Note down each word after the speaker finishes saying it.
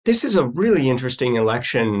This is a really interesting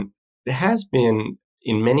election. It has been,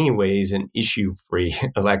 in many ways, an issue-free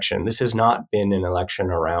election. This has not been an election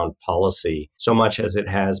around policy so much as it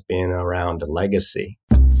has been around legacy.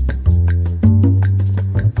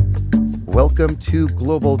 Welcome to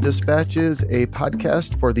Global Dispatches, a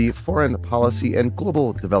podcast for the foreign policy and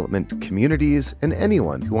global development communities and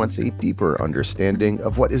anyone who wants a deeper understanding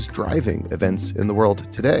of what is driving events in the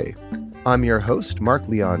world today. I'm your host, Mark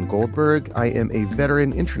Leon Goldberg. I am a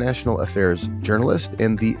veteran international affairs journalist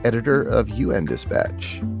and the editor of UN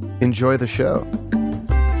Dispatch. Enjoy the show.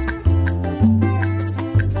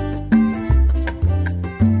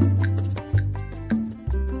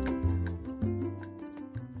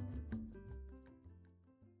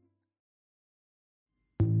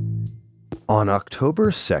 On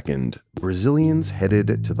October 2nd, Brazilians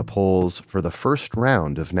headed to the polls for the first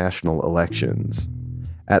round of national elections.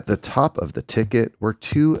 At the top of the ticket were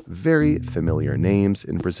two very familiar names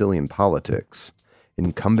in Brazilian politics: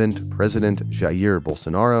 incumbent President Jair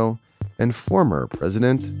Bolsonaro and former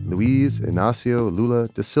President Luiz Inácio Lula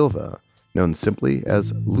da Silva, known simply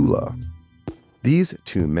as Lula. These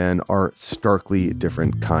two men are starkly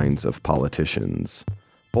different kinds of politicians.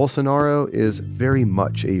 Bolsonaro is very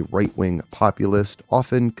much a right-wing populist,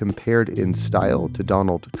 often compared in style to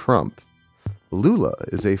Donald Trump. Lula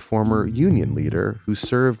is a former union leader who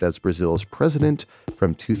served as Brazil's president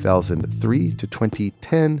from 2003 to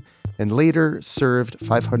 2010 and later served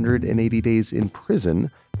 580 days in prison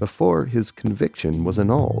before his conviction was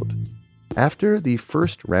annulled. After the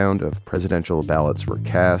first round of presidential ballots were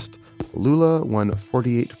cast, Lula won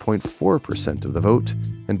 48.4% of the vote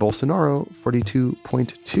and Bolsonaro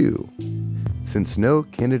 42.2%. Since no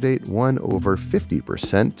candidate won over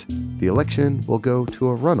 50%, the election will go to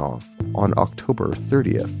a runoff on October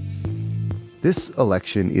 30th. This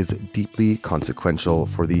election is deeply consequential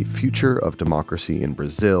for the future of democracy in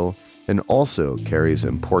Brazil and also carries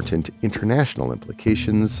important international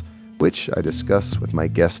implications, which I discuss with my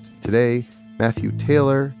guest today, Matthew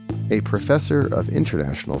Taylor, a professor of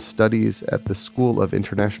international studies at the School of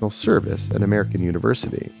International Service at American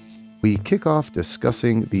University. We kick off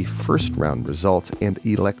discussing the first round results and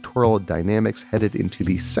electoral dynamics headed into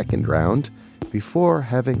the second round before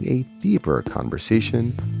having a deeper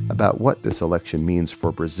conversation about what this election means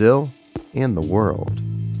for Brazil and the world.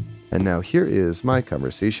 And now here is my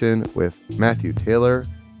conversation with Matthew Taylor,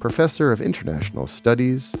 professor of international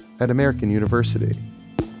studies at American University.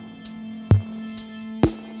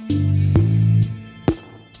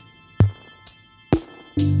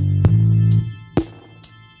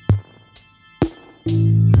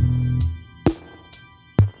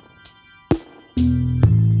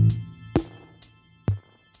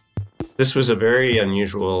 This was a very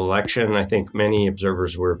unusual election. I think many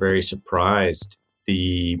observers were very surprised.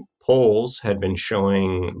 The polls had been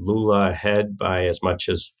showing Lula ahead by as much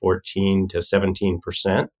as 14 to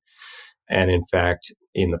 17%. And in fact,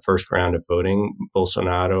 in the first round of voting,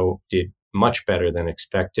 Bolsonaro did much better than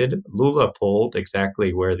expected. Lula polled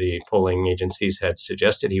exactly where the polling agencies had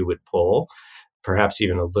suggested he would poll, perhaps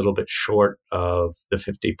even a little bit short of the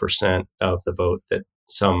 50% of the vote that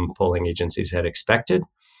some polling agencies had expected.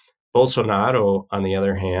 Bolsonaro, on the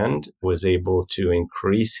other hand, was able to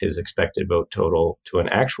increase his expected vote total to an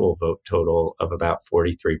actual vote total of about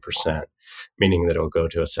 43%, meaning that it'll go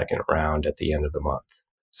to a second round at the end of the month.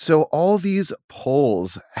 So all these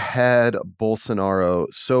polls had Bolsonaro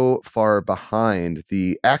so far behind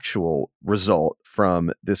the actual result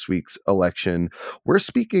from this week's election. We're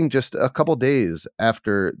speaking just a couple days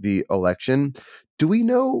after the election. Do we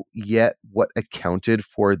know yet what accounted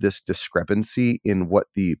for this discrepancy in what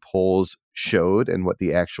the polls showed and what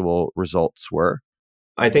the actual results were?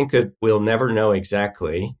 I think that we'll never know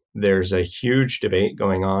exactly. There's a huge debate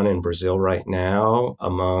going on in Brazil right now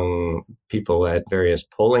among people at various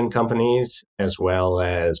polling companies as well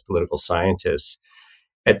as political scientists.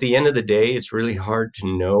 At the end of the day, it's really hard to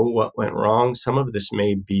know what went wrong. Some of this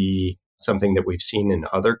may be something that we've seen in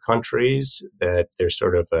other countries, that there's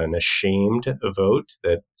sort of an ashamed vote,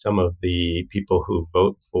 that some of the people who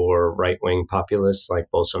vote for right-wing populists like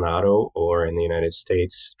Bolsonaro or in the United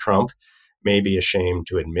States, Trump, may be ashamed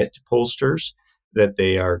to admit to pollsters that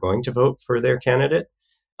they are going to vote for their candidate.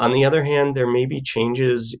 On the other hand, there may be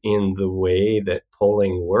changes in the way that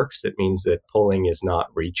polling works. That means that polling is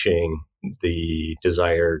not reaching the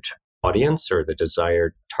desired audience or the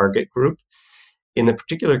desired target group. In the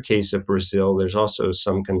particular case of Brazil, there's also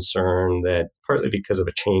some concern that partly because of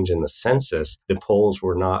a change in the census, the polls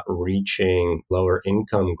were not reaching lower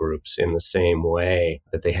income groups in the same way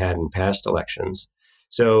that they had in past elections.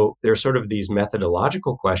 So there's sort of these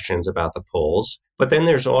methodological questions about the polls, but then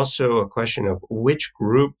there's also a question of which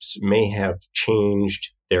groups may have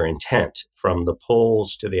changed their intent from the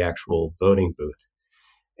polls to the actual voting booth.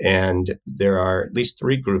 And there are at least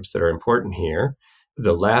three groups that are important here.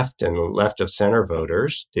 The left and left of center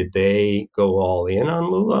voters, did they go all in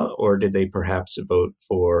on Lula, or did they perhaps vote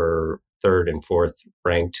for third and fourth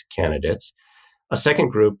ranked candidates? A second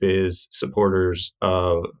group is supporters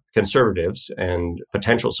of conservatives and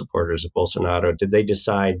potential supporters of Bolsonaro. Did they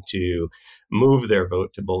decide to move their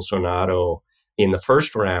vote to Bolsonaro in the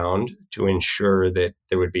first round to ensure that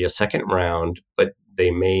there would be a second round, but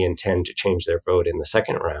they may intend to change their vote in the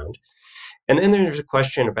second round? And then there's a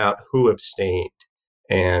question about who abstained.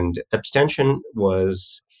 And abstention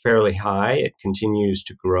was fairly high. It continues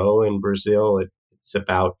to grow in Brazil. It's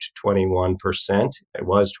about 21%. It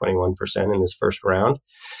was 21% in this first round.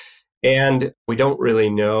 And we don't really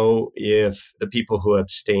know if the people who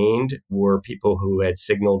abstained were people who had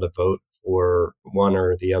signaled a vote for one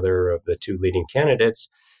or the other of the two leading candidates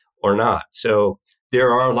or not. So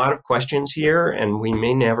there are a lot of questions here, and we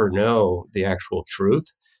may never know the actual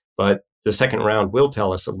truth. But the second round will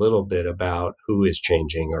tell us a little bit about who is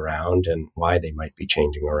changing around and why they might be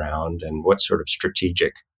changing around and what sort of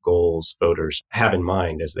strategic goals voters have in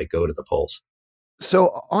mind as they go to the polls.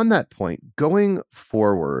 So, on that point, going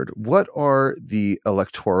forward, what are the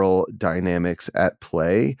electoral dynamics at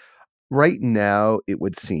play? Right now, it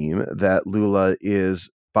would seem that Lula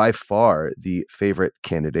is by far the favorite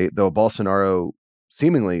candidate, though Bolsonaro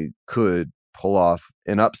seemingly could pull off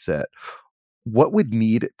an upset. What would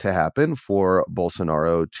need to happen for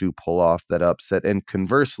Bolsonaro to pull off that upset? And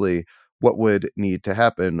conversely, what would need to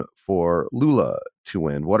happen for Lula to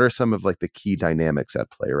win? What are some of the key dynamics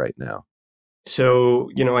at play right now?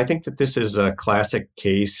 So, I think that this is a classic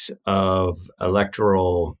case of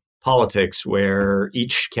electoral politics where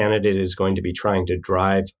each candidate is going to be trying to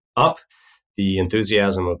drive up the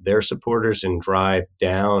enthusiasm of their supporters and drive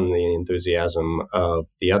down the enthusiasm of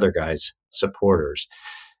the other guy's supporters.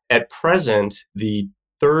 At present, the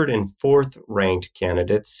third and fourth ranked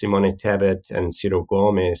candidates, Simone Tebet and Ciro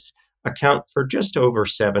Gomes, account for just over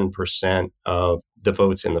 7% of the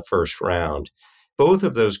votes in the first round. Both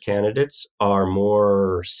of those candidates are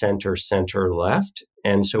more center left.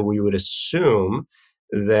 And so we would assume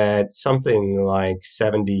that something like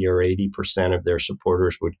 70 or 80% of their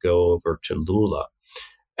supporters would go over to Lula.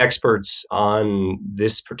 Experts on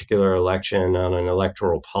this particular election, on an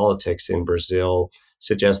electoral politics in Brazil,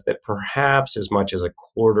 suggest that perhaps as much as a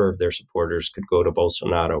quarter of their supporters could go to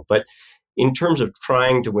Bolsonaro. But in terms of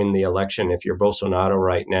trying to win the election, if you're Bolsonaro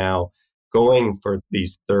right now, going for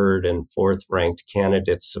these third and fourth ranked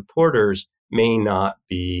candidates' supporters may not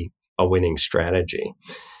be a winning strategy.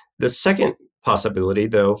 The second possibility,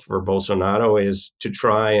 though, for Bolsonaro is to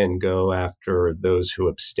try and go after those who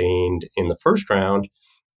abstained in the first round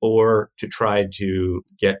or to try to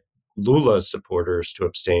get Lula's supporters to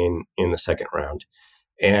abstain in the second round.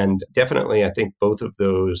 And definitely, I think both of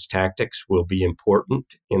those tactics will be important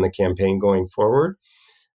in the campaign going forward.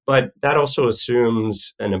 But that also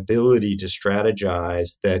assumes an ability to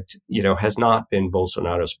strategize that, has not been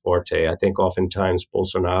Bolsonaro's forte. I think oftentimes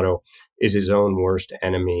Bolsonaro is his own worst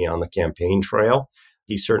enemy on the campaign trail.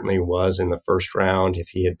 He certainly was in the first round. If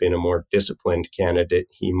he had been a more disciplined candidate,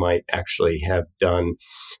 he might actually have done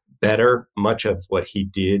better. Much of what he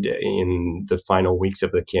did in the final weeks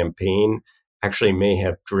of the campaign actually may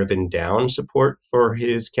have driven down support for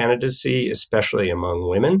his candidacy, especially among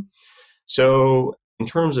women. So in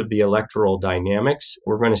terms of the electoral dynamics,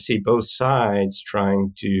 we're going to see both sides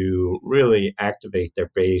trying to really activate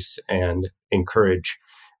their base and encourage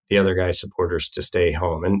the other guy's supporters to stay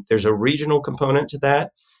home. And there's a regional component to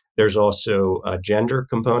that. There's also a gender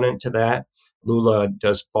component to that. Lula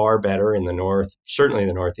does far better in the North, certainly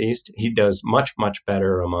the Northeast. He does much, much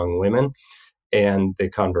better among women. And the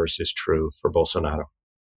converse is true for Bolsonaro.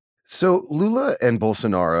 So Lula and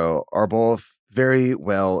Bolsonaro are both very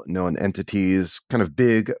well-known entities, kind of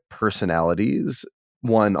big personalities,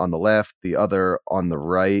 one on the left, the other on the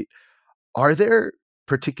right. Are there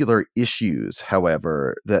particular issues,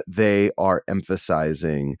 however, that they are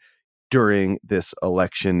emphasizing during this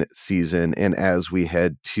election season and as we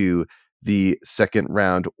head to the second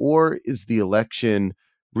round? Or is the election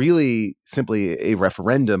really simply a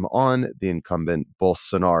referendum on the incumbent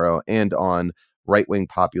Bolsonaro and on right-wing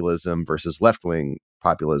populism versus left-wing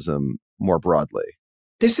populism more broadly?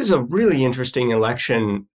 This is a really interesting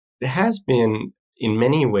election. It has been, in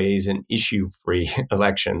many ways, an issue-free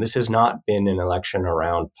election. This has not been an election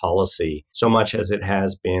around policy so much as it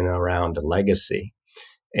has been around legacy.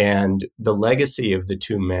 And the legacy of the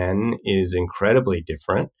two men is incredibly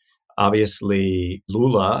different. Obviously,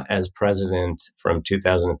 Lula, as president from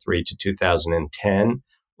 2003 to 2010,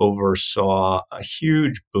 oversaw a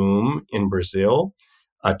huge boom in Brazil,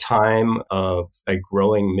 a time of a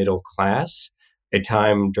growing middle class, a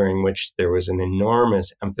time during which there was an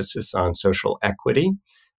enormous emphasis on social equity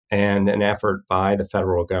and an effort by the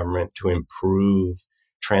federal government to improve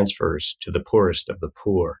transfers to the poorest of the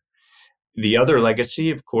poor. The other legacy,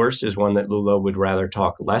 of course, is one that Lula would rather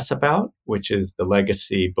talk less about, which is the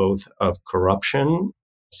legacy both of corruption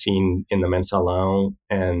seen in the Mensalão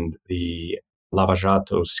and the Lava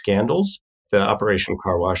Jato scandals. The Operation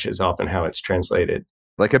Car Wash is often how it's translated.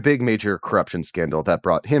 Like a big major corruption scandal that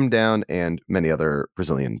brought him down and many other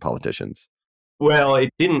Brazilian politicians. Well, it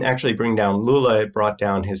didn't actually bring down Lula. It brought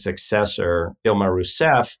down his successor, Dilma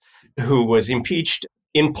Rousseff, who was impeached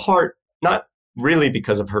in part, not really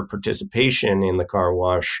because of her participation in the car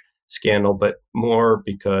wash scandal, but more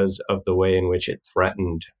because of the way in which it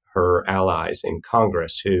threatened her allies in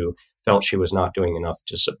Congress, who felt she was not doing enough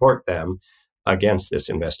to support them against this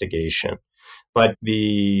investigation. But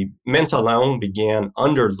the Mensalão began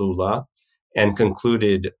under Lula and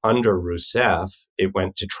concluded under Rousseff. It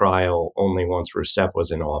went to trial only once Rousseff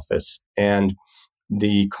was in office. And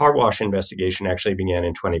the car wash investigation actually began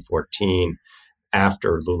in 2014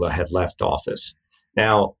 after Lula had left office.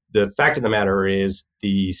 Now, the fact of the matter is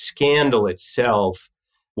the scandal itself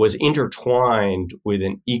was intertwined with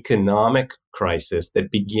an economic crisis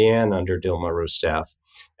that began under Dilma Rousseff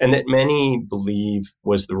and that many believe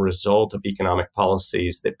was the result of economic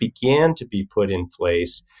policies that began to be put in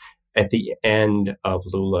place at the end of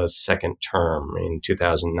Lula's second term in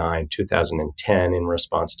 2009, 2010, in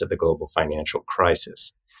response to the global financial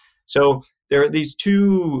crisis. So there are these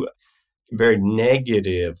two very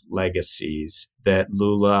negative legacies that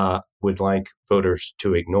Lula would like voters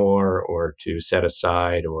to ignore or to set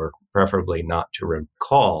aside or preferably not to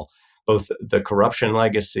recall, both the corruption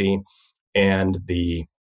legacy and the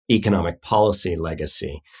economic policy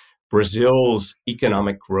legacy. Brazil's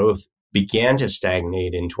economic growth began to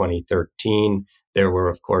stagnate in 2013. There were,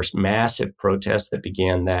 of course, massive protests that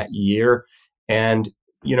began that year. And,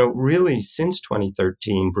 really since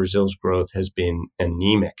 2013, Brazil's growth has been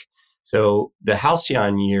anemic. So the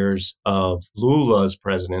halcyon years of Lula's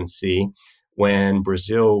presidency, when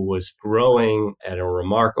Brazil was growing at a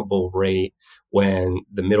remarkable rate, when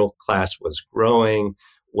the middle class was growing,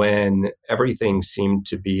 when everything seemed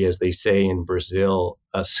to be, as they say in Brazil,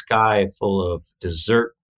 a sky full of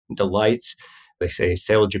dessert delights. They say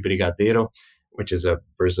céu de brigadeiro, which is a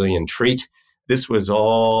Brazilian treat. This was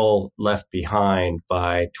all left behind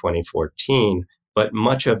by 2014, but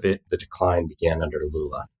much of it, the decline began under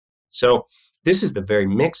Lula. So this is the very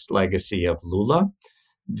mixed legacy of Lula.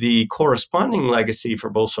 The corresponding legacy for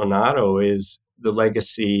Bolsonaro is the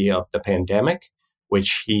legacy of the pandemic,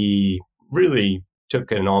 which he really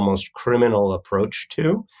took an almost criminal approach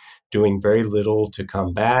to, doing very little to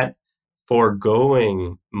combat,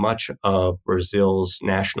 foregoing much of Brazil's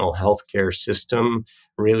national healthcare system,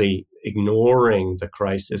 really ignoring the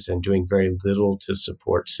crisis and doing very little to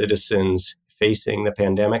support citizens facing the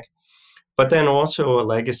pandemic. But then also a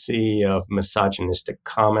legacy of misogynistic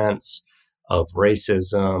comments, of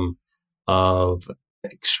racism, of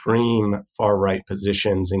extreme far-right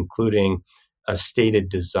positions, including a stated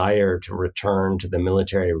desire to return to the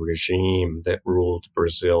military regime that ruled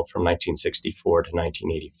Brazil from 1964 to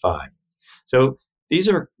 1985. So these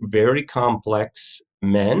are very complex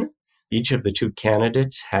men. Each of the two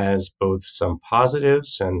candidates has both some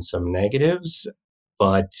positives and some negatives,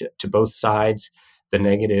 but to both sides, the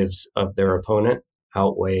negatives of their opponent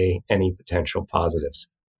outweigh any potential positives.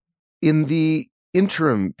 In the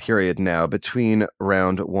interim period now between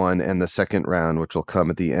round one and the second round, which will come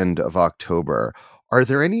at the end of October, are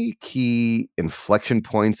there any key inflection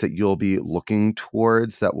points that you'll be looking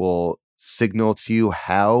towards that will signal to you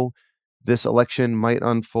how this election might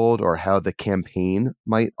unfold or how the campaign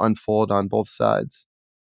might unfold on both sides?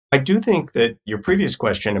 I do think that your previous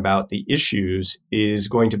question about the issues is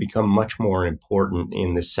going to become much more important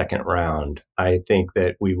in the second round. I think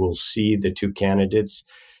that we will see the two candidates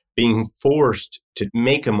being forced to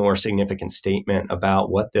make a more significant statement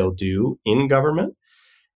about what they'll do in government.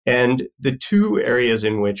 And the two areas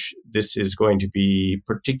in which this is going to be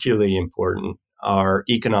particularly important are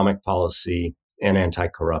economic policy and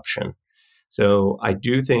anti-corruption. So I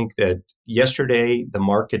do think that yesterday the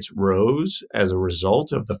markets rose as a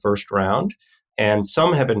result of the first round, and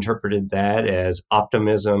some have interpreted that as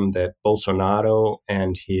optimism that Bolsonaro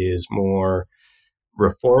and his more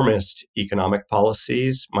reformist economic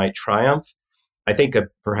policies might triumph. I think a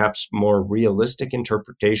perhaps more realistic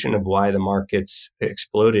interpretation of why the markets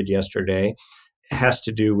exploded yesterday has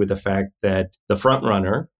to do with the fact that the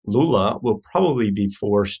frontrunner, Lula, will probably be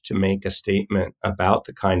forced to make a statement about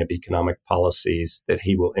the kind of economic policies that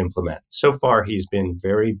he will implement. So far, he's been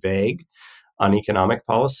very vague on economic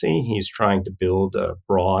policy. He's trying to build a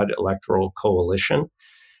broad electoral coalition,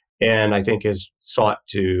 and I think has sought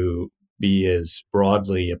to be as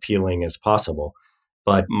broadly appealing as possible.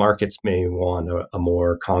 But markets may want a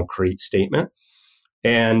more concrete statement.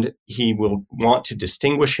 And he will want to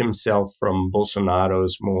distinguish himself from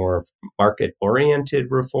Bolsonaro's more market-oriented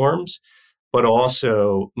reforms, but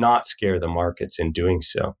also not scare the markets in doing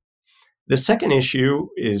so. The second issue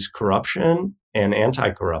is corruption and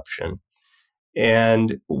anti-corruption.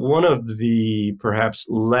 And one of the perhaps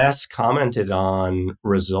less commented on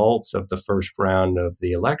results of the first round of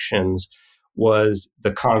the elections was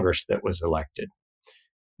the Congress that was elected.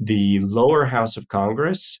 The lower house of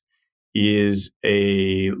Congress is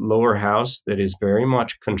a lower house that is very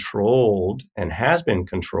much controlled and has been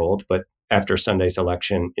controlled, but after Sunday's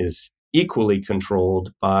election is equally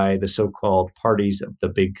controlled by the so-called parties of the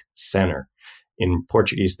big center. In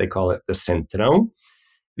Portuguese, they call it the Centrão.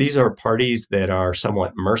 These are parties that are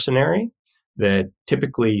somewhat mercenary, that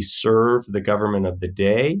typically serve the government of the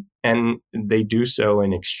day, and they do so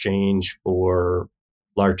in exchange for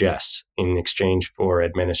largesse, in exchange for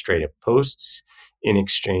administrative posts, in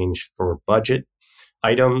exchange for budget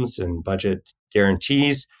items and budget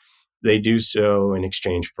guarantees. They do so in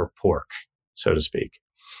exchange for pork, so to speak.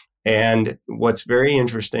 And what's very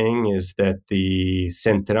interesting is that the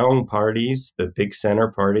Centrão parties, the big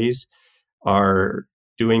center parties, are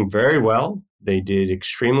doing very well. They did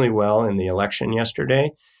extremely well in the election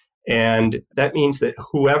yesterday. And that means that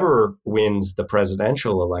whoever wins the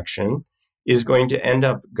presidential election is going to end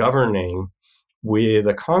up governing with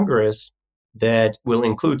a Congress that will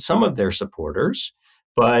include some of their supporters,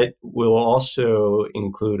 but will also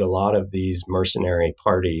include a lot of these mercenary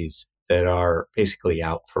parties that are basically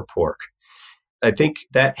out for pork. I think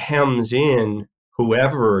that hems in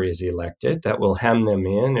whoever is elected. That will hem them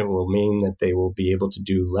in. It will mean that they will be able to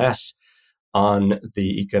do less on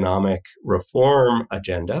the economic reform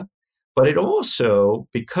agenda. But it also,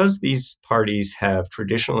 because these parties have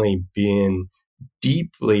traditionally been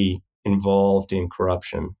deeply involved in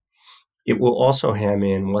corruption, it will also hem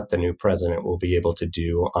in what the new president will be able to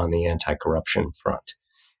do on the anti-corruption front.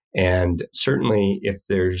 And certainly, if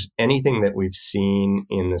there's anything that we've seen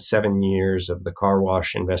in the 7 years of the car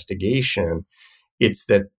wash investigation, it's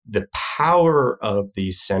that the power of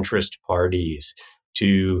these centrist parties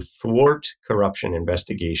to thwart corruption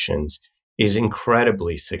investigations is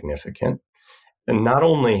incredibly significant. And not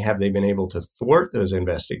only have they been able to thwart those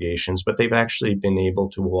investigations, but they've actually been able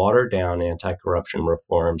to water down anti-corruption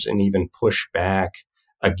reforms and even push back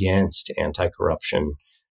against anti-corruption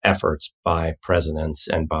efforts by presidents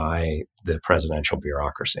and by the presidential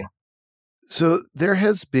bureaucracy. So there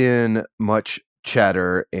has been much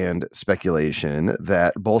chatter and speculation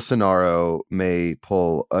that Bolsonaro may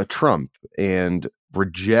pull a Trump and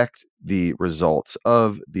reject the results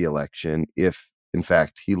of the election if, in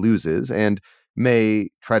fact, he loses, and may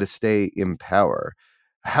try to stay in power.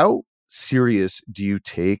 How serious do you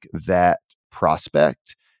take that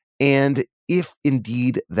prospect? And if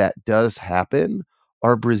indeed that does happen,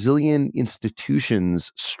 are Brazilian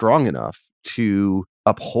institutions strong enough to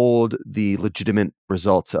uphold the legitimate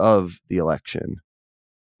results of the election?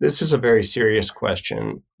 This is a very serious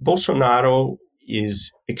question. Bolsonaro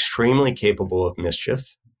is extremely capable of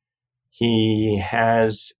mischief. He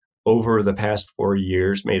has, over the past 4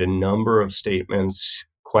 years, made a number of statements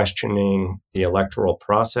questioning the electoral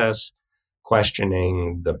process,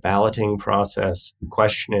 questioning the balloting process,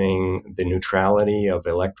 questioning the neutrality of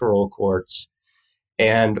electoral courts.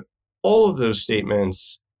 And all of those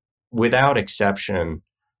statements, without exception,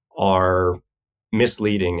 are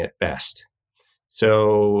misleading at best.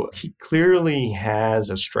 So he clearly has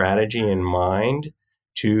a strategy in mind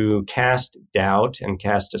to cast doubt and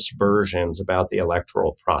cast aspersions about the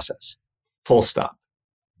electoral process. Full stop.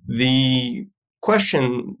 The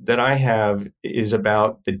question that I have is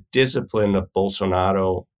about the discipline of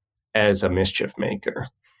Bolsonaro as a mischief maker.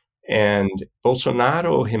 And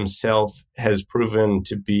Bolsonaro himself has proven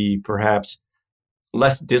to be perhaps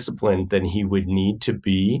less disciplined than he would need to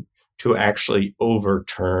be to actually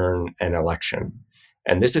overturn an election.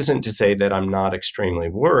 And this isn't to say that I'm not extremely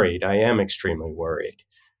worried. I am extremely worried.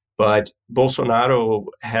 But Bolsonaro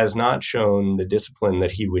has not shown the discipline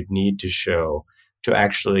that he would need to show to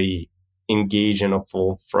actually engage in a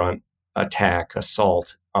full front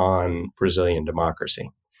assault on Brazilian democracy.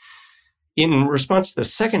 In response to the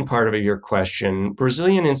second part of your question,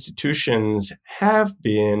 Brazilian institutions have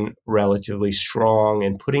been relatively strong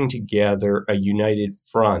in putting together a united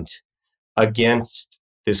front against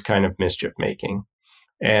this kind of mischief making.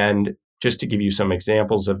 And just to give you some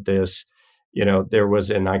examples of this, there was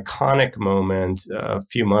an iconic moment a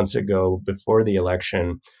few months ago before the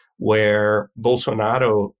election where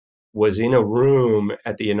Bolsonaro was in a room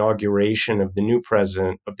at the inauguration of the new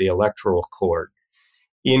president of the Electoral Court,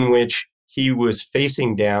 in which he was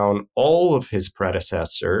facing down all of his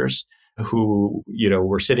predecessors who,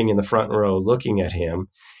 were sitting in the front row looking at him.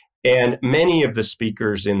 And many of the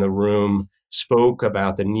speakers in the room spoke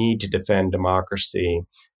about the need to defend democracy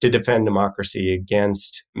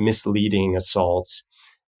against misleading assaults.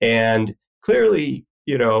 And clearly,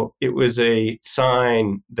 it was a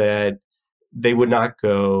sign that they would not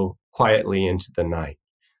go quietly into the night.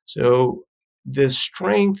 So the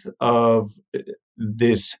strength of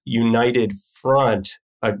this united front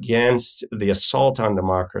against the assault on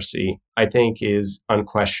democracy, I think, is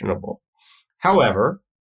unquestionable. However,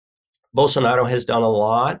 Bolsonaro has done a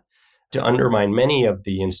lot to undermine many of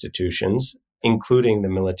the institutions, including the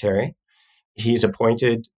military. He's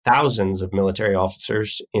appointed thousands of military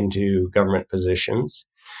officers into government positions.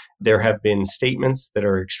 There have been statements that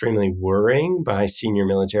are extremely worrying by senior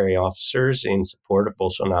military officers in support of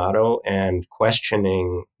Bolsonaro and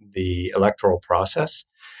questioning the electoral process.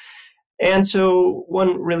 And so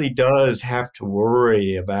one really does have to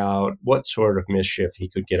worry about what sort of mischief he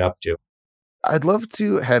could get up to. I'd love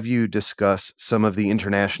to have you discuss some of the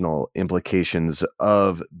international implications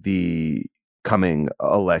of the coming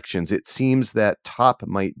elections. It seems that top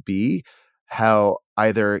might be how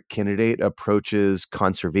either candidate approaches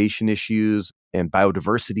conservation issues and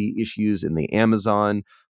biodiversity issues in the Amazon.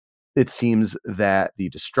 It seems that the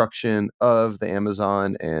destruction of the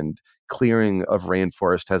Amazon and clearing of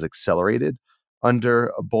rainforest has accelerated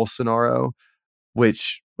under Bolsonaro,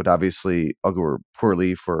 which would obviously augur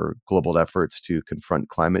poorly for global efforts to confront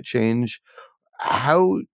climate change.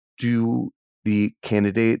 How do the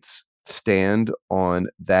candidates stand on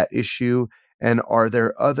that issue? And are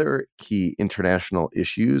there other key international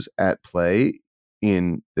issues at play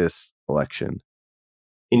in this election?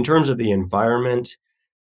 In terms of the environment,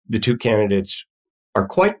 the two candidates are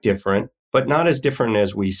quite different, but not as different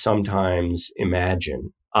as we sometimes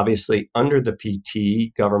imagine. Obviously, under the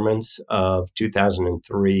PT governments of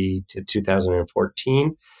 2003 to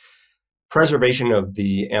 2014, preservation of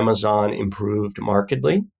the Amazon improved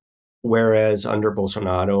markedly, whereas under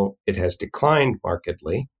Bolsonaro, it has declined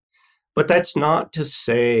markedly. But that's not to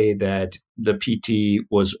say that the PT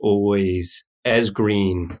was always as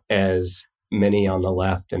green as many on the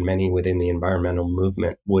left and many within the environmental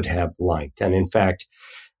movement would have liked. And in fact,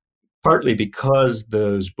 partly because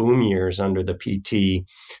those boom years under the PT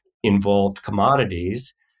involved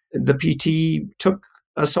commodities, the PT took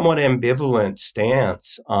a somewhat ambivalent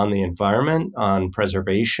stance on the environment, on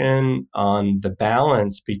preservation, on the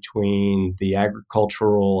balance between the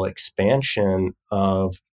agricultural expansion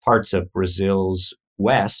of parts of Brazil's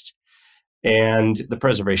west and the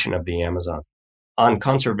preservation of the Amazon. On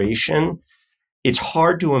conservation, it's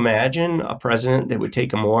hard to imagine a president that would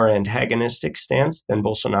take a more antagonistic stance than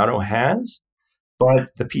Bolsonaro has, but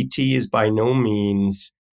the PT is by no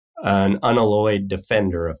means an unalloyed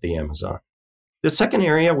defender of the Amazon. The second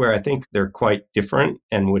area where I think they're quite different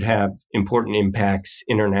and would have important impacts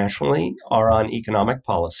internationally are on economic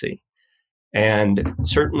policy. And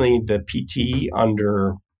certainly the PT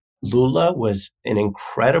under Lula was an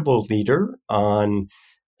incredible leader on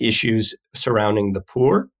issues surrounding the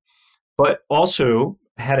poor, but also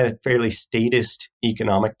had a fairly statist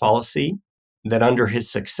economic policy that under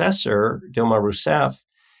his successor, Dilma Rousseff,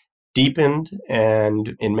 deepened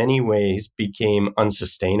and in many ways became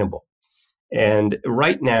unsustainable. And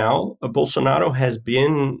right now, Bolsonaro has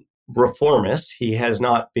been reformist. He has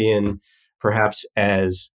not been perhaps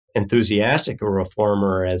as enthusiastic a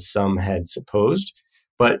reformer as some had supposed,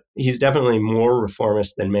 but he's definitely more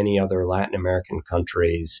reformist than many other Latin American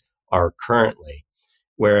countries are currently,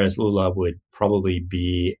 whereas Lula would probably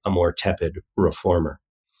be a more tepid reformer.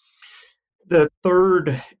 The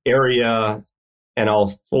third area, and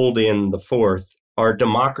I'll fold in the fourth, are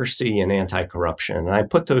democracy and anti-corruption. And I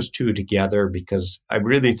put those two together because I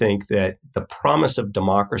really think that the promise of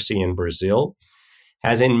democracy in Brazil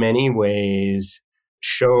has in many ways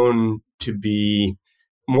shown to be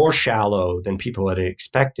more shallow than people had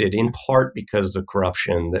expected, in part because of the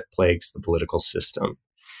corruption that plagues the political system.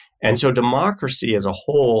 And so democracy as a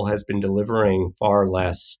whole has been delivering far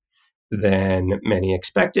less than many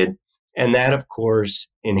expected. And that, of course,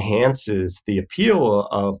 enhances the appeal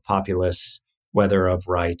of populists, whether of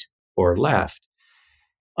right or left.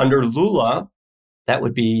 Under Lula, that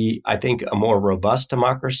would be, I think, a more robust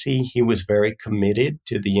democracy. He was very committed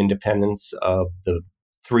to the independence of the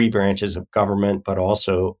three branches of government, but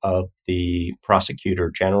also of the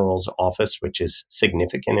prosecutor general's office, which is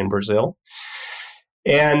significant in Brazil.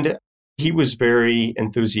 And he was very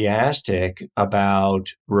enthusiastic about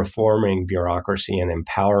reforming bureaucracy and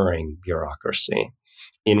empowering bureaucracy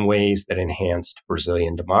in ways that enhanced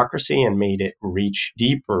Brazilian democracy and made it reach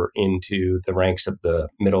deeper into the ranks of the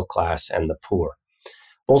middle class and the poor.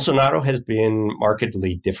 Bolsonaro has been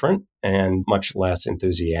markedly different and much less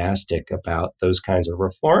enthusiastic about those kinds of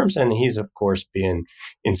reforms. And he's, of course, been,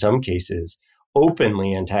 in some cases,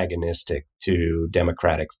 openly antagonistic to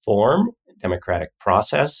democratic form, democratic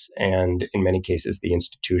process, and in many cases, the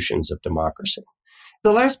institutions of democracy.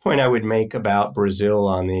 The last point I would make about Brazil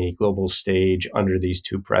on the global stage under these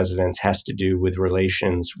two presidents has to do with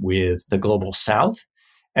relations with the global South,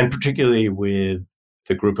 and particularly with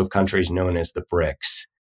the group of countries known as the BRICS.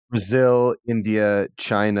 Brazil, India,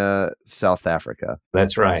 China, South Africa.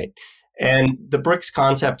 That's right. And the BRICS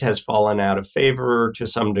concept has fallen out of favor to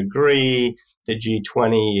some degree. The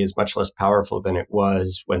G20 is much less powerful than it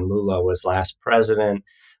was when Lula was last president.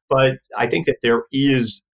 But I think that there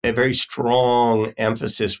is a very strong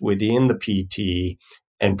emphasis within the PT,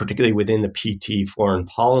 and particularly within the PT foreign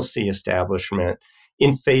policy establishment,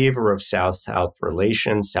 in favor of South-South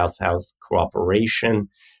relations, South-South cooperation.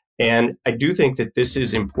 And I do think that this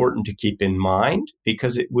is important to keep in mind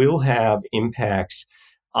because it will have impacts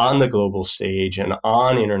on the global stage and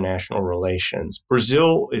on international relations.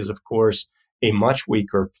 Brazil is, of course, a much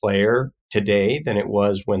weaker player today than it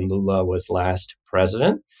was when Lula was last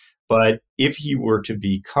president. But if he were to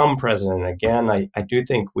become president again, I do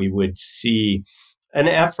think we would see an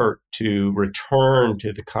effort to return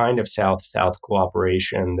to the kind of South-South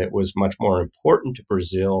cooperation that was much more important to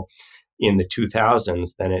Brazil in the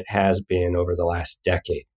 2000s than it has been over the last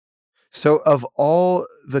decade. So of all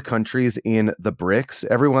the countries in the BRICS,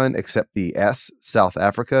 everyone except the S, South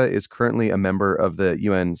Africa, is currently a member of the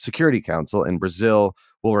UN Security Council, and Brazil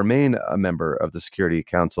will remain a member of the Security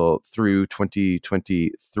Council through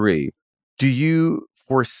 2023. Do you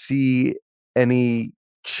foresee any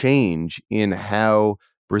change in how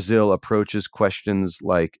Brazil approaches questions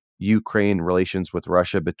like Ukraine relations with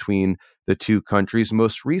Russia between the two countries?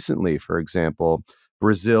 Most recently, for example,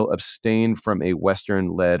 Brazil abstained from a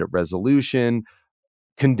Western-led resolution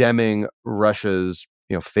condemning Russia's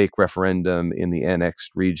fake referendum in the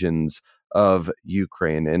annexed regions of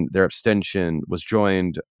Ukraine, and their abstention was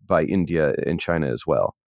joined by India and China as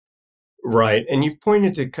well. Right. And you've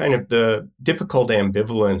pointed to kind of the difficult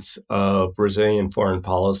ambivalence of Brazilian foreign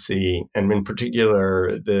policy, and in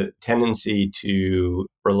particular, the tendency to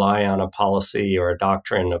rely on a policy or a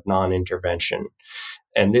doctrine of non-intervention.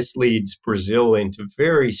 And this leads Brazil into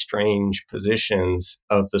very strange positions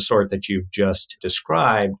of the sort that you've just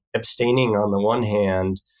described, abstaining on the one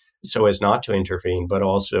hand so as not to intervene, but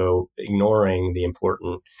also ignoring the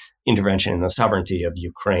important intervention in the sovereignty of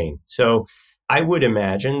Ukraine. So I would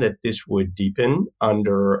imagine that this would deepen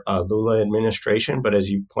under Lula administration, but as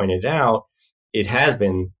you pointed out, it has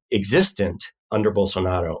been existent under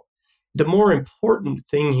Bolsonaro. The more important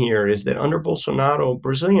thing here is that under Bolsonaro,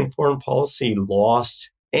 Brazilian foreign policy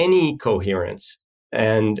lost any coherence.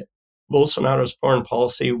 And Bolsonaro's foreign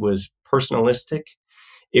policy was personalistic.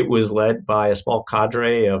 It was led by a small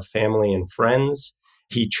cadre of family and friends.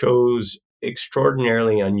 He chose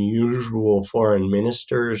extraordinarily unusual foreign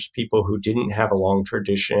ministers, people who didn't have a long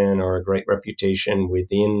tradition or a great reputation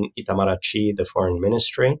within Itamaraty, the foreign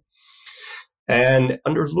ministry. And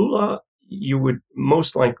under Lula, you would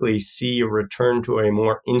most likely see a return to a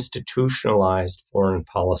more institutionalized foreign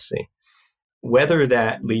policy. Whether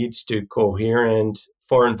that leads to coherent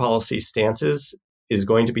foreign policy stances is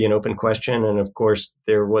going to be an open question. And of course,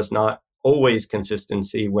 there was not always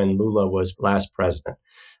consistency when Lula was last president.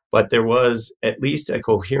 But there was at least a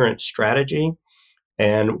coherent strategy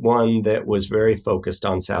and one that was very focused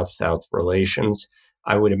on South-South relations.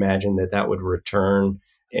 I would imagine that that would return,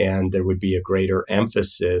 and there would be a greater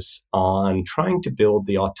emphasis on trying to build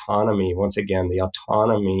the autonomy, once again, the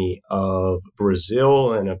autonomy of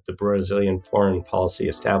Brazil and of the Brazilian foreign policy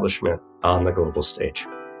establishment on the global stage.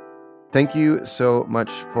 Thank you so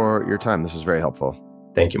much for your time. This was very helpful.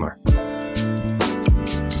 Thank you, Mark.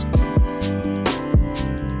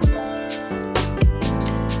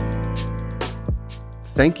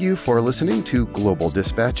 Thank you for listening to Global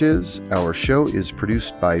Dispatches. Our show is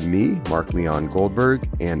produced by me, Mark Leon Goldberg,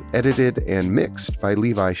 and edited and mixed by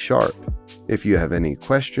Levi Sharp. If you have any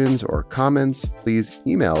questions or comments, please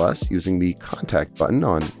email us using the contact button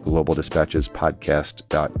on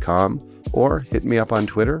globaldispatchespodcast.com or hit me up on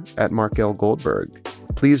Twitter at Mark L. Goldberg.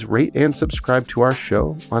 Please rate and subscribe to our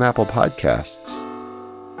show on Apple Podcasts.